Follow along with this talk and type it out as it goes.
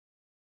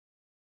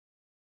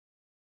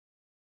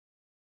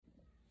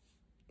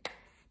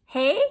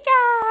Hey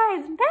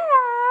guys, I'm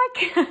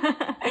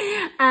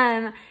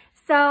back.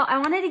 So I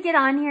wanted to get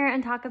on here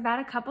and talk about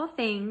a couple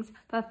things,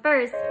 but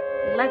first,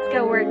 let's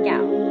go work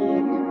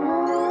out.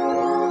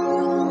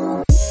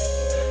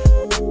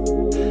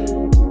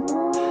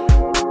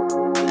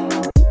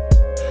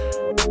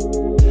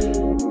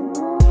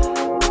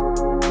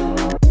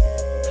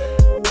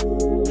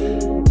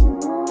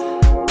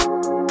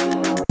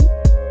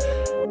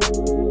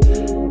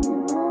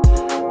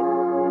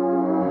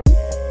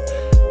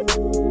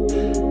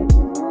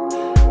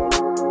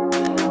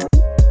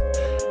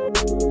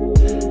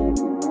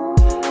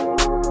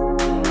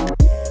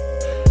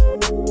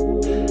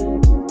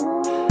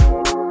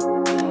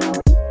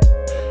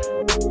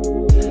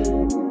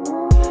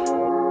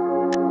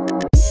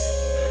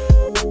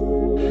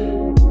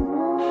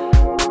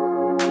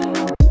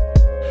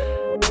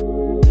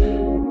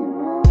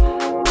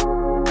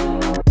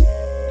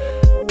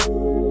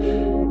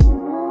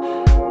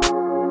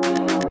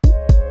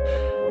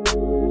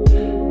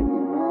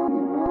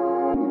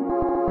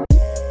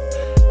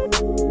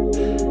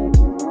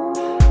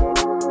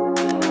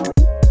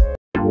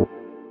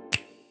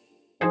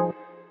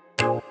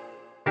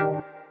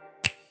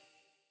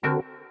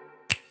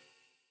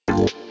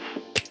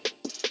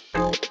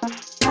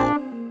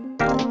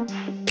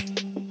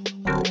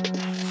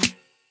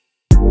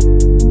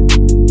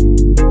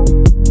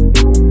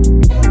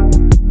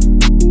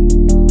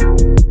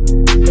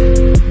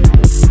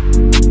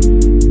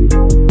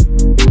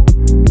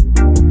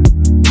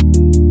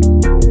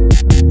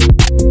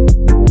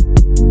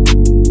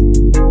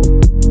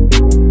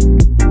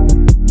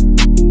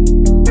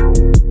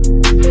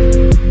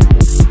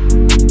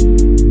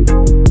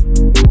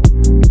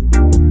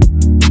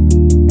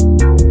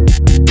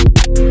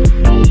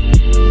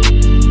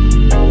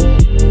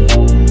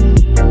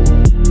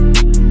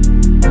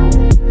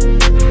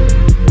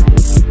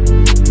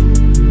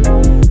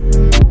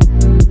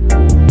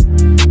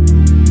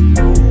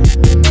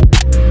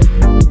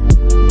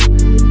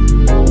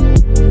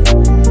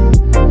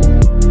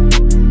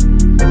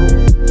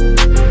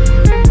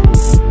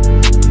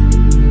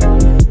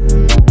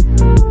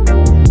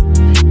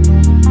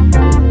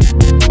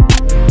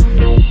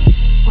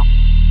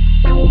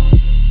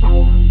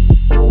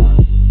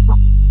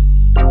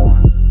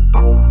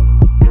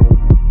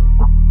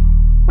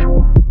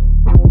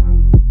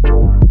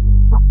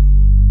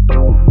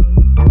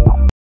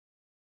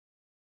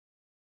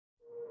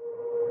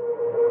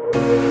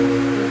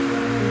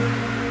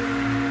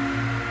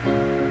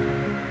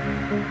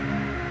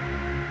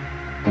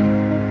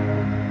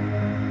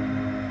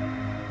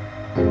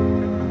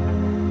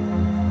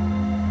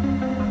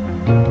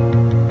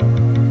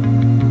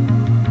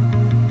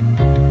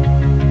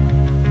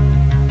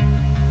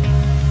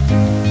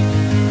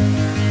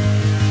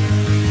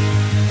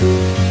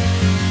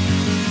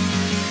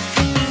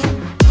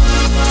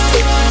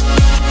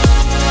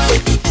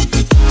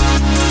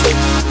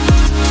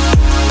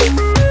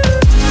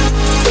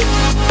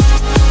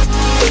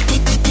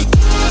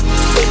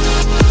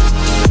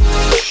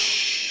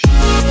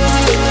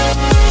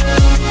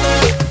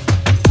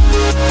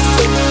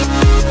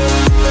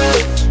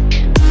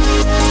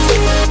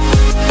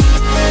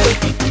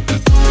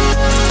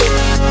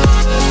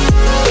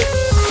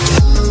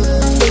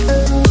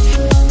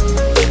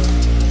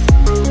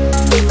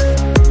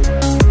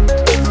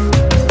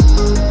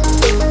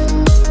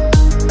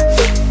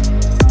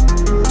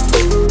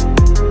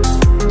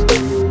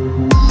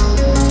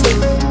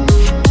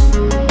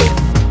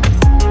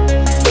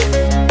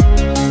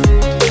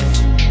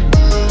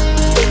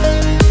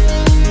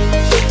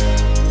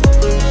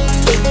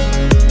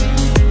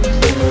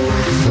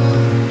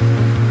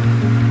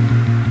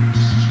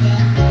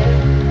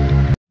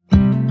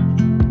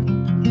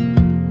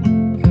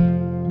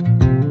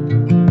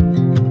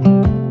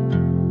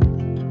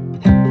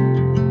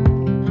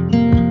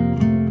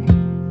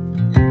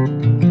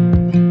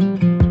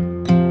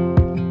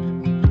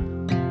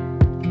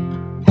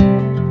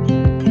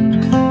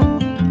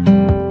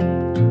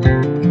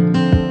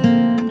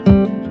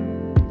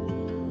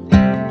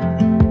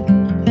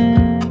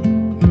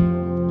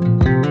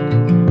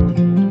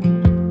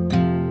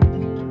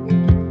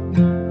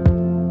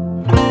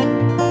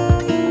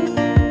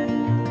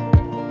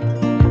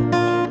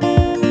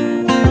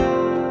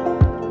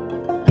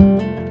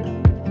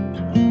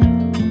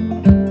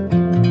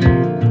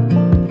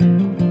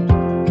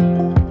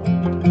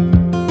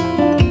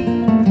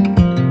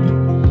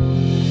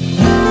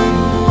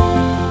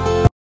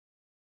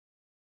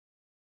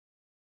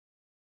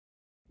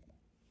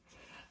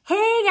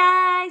 Hey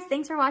guys,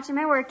 thanks for watching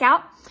my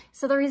workout.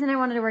 So the reason I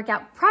wanted to work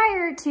out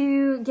prior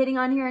to getting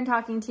on here and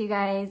talking to you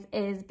guys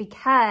is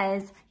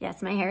because,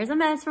 yes, my hair is a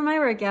mess from my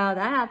workout,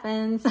 that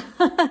happens,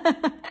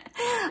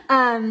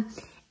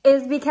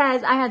 is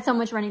because I had so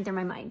much running through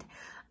my mind.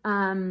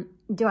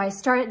 Do I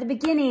start at the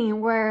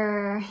beginning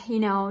where,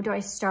 do I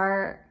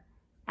start,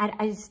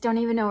 I just don't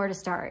even know where to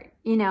start,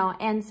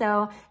 And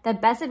so the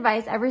best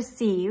advice I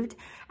received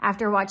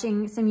after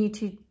watching some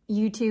YouTube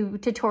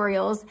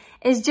tutorials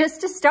is just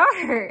to start.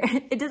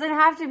 It doesn't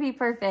have to be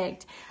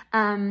perfect.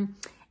 And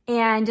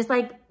And just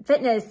like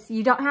fitness,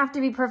 you don't have to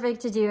be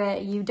perfect to do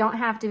it. You don't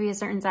have to be a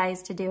certain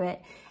size to do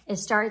it. It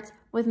starts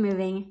with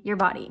moving your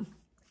body.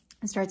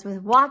 It starts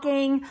with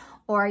walking,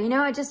 or, you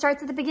know, it just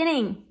starts at the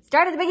beginning.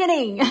 Start at the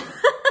beginning.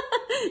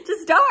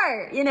 Just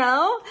start, you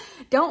know?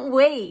 Don't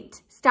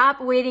wait.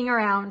 Stop waiting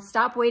around.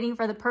 Stop waiting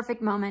for the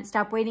perfect moment.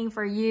 Stop waiting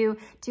for you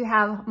to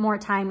have more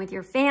time with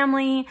your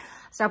family.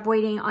 Stop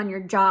waiting on your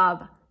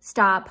job.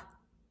 Stop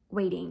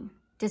waiting.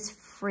 Just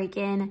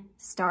freaking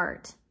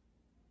start.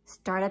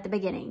 Start at the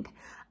beginning.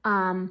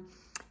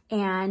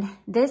 And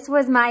this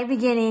was my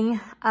beginning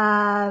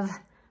of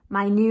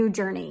my new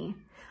journey.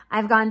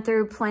 I've gone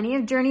through plenty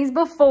of journeys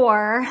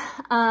before,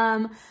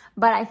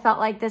 but I felt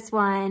like this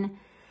one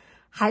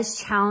has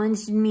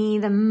challenged me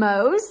the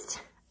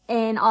most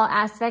in all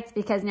aspects,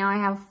 because now I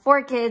have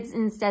 4 kids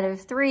instead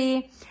of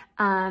 3.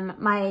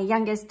 My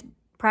youngest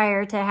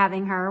prior to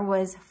having her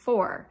was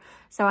 4.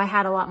 So I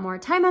had a lot more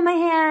time on my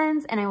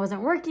hands and I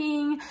wasn't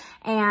working,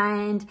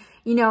 and,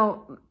 you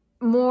know,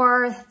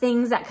 more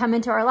things that come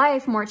into our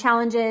life, more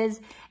challenges,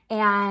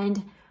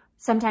 and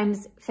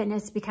sometimes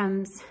fitness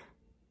becomes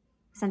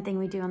something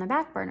we do on the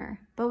back burner,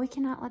 but we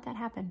cannot let that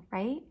happen,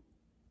 right?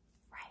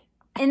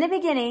 Right. In the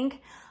beginning,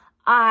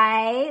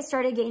 I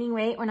started gaining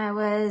weight when I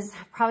was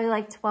probably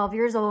like 12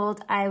 years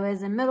old. I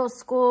was in middle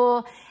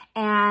school,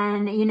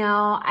 and, you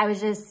know, I was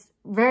just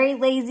very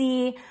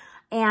lazy,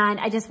 and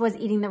I just was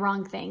eating the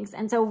wrong things.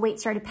 And so weight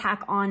started to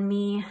pack on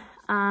me.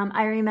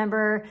 I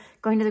remember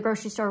going to the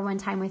grocery store one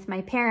time with my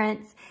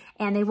parents,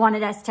 and they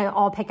wanted us to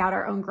all pick out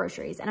our own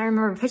groceries. And I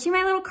remember pushing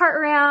my little cart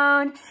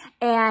around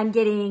and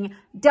getting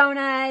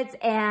donuts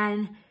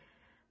and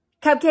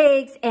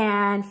cupcakes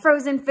and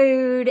frozen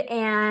food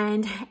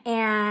and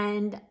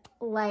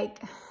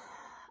like,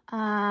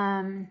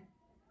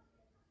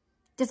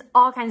 just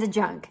all kinds of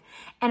junk.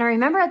 And I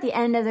remember at the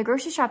end of the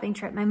grocery shopping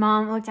trip, my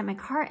mom looked at my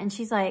cart and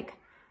she's like,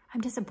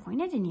 "I'm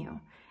disappointed in you."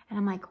 And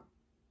I'm like,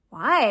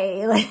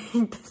 "Why?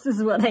 Like, this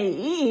is what I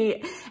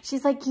eat."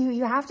 She's like,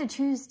 you have to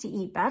choose to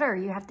eat better.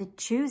 You have to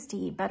choose to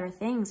eat better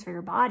things for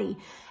your body.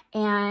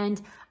 And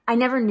I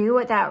never knew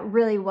what that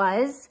really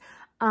was.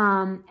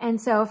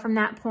 And so from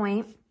that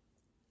point,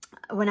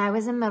 when I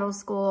was in middle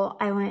school,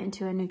 I went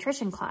into a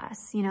nutrition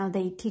class. You know,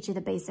 they teach you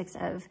the basics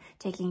of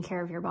taking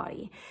care of your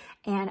body.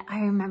 And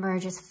I remember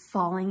just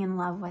falling in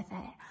love with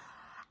it.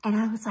 And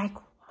I was like,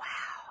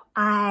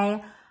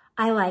 wow,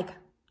 I like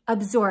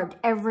absorbed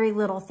every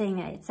little thing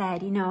that it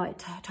said. You know,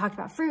 it talked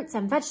about fruits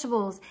and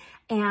vegetables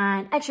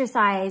and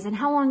exercise and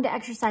how long to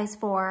exercise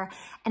for.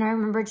 And I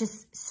remember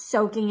just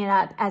soaking it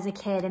up as a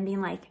kid and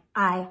being like,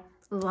 I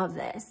love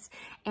this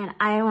and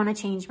I want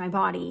to change my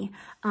body.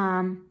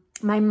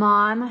 My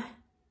mom,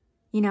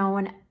 you know,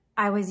 when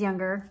I was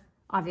younger,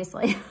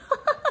 obviously,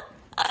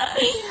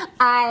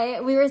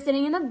 we were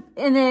sitting in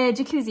the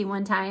jacuzzi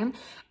one time,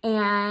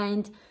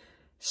 and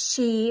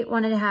she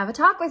wanted to have a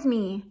talk with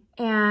me.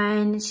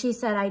 And she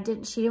said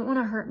she didn't want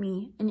to hurt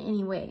me in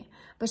any way,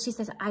 but she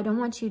says, "I don't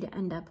want you to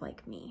end up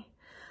like me."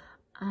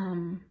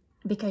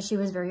 Because she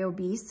was very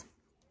obese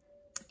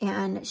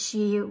and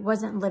she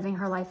wasn't living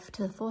her life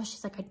to the full.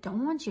 She's like, "I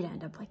don't want you to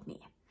end up like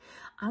me.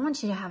 I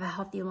want you to have a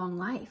healthy, long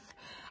life."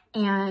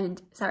 And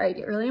sorry, I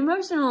get really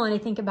emotional when I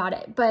think about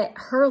it, but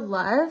her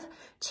love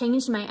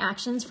changed my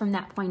actions from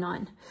that point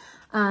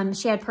on.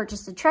 She had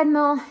purchased a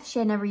treadmill. She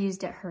had never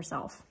used it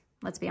herself.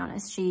 Let's be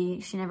honest,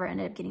 she never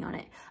ended up getting on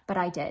it, but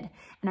I did.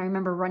 And I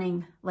remember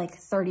running like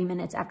 30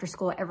 minutes after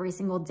school every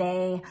single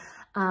day.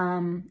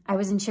 I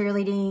was in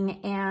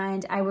cheerleading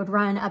and I would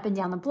run up and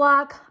down the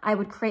block. I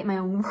would create my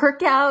own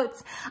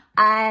workouts.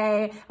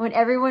 When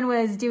everyone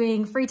was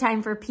doing free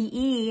time for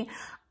PE,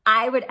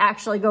 I would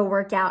actually go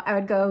work out. I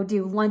would go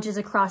do lunges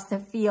across the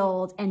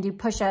field and do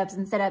push-ups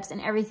and sit-ups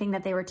and everything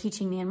that they were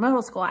teaching me in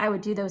middle school. I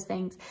would do those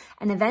things.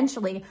 And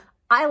eventually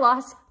I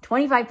lost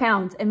 25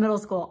 pounds in middle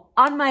school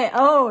on my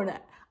own.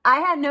 I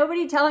had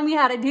nobody telling me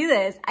how to do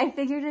this. I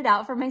figured it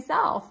out for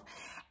myself.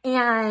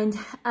 And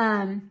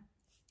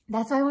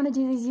that's why I want to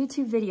do these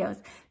YouTube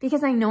videos,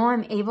 because I know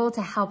I'm able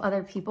to help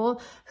other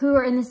people who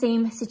are in the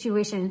same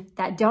situation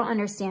that don't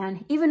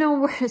understand, even know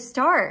where to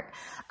start.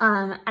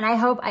 And I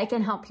hope I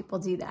can help people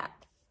do that.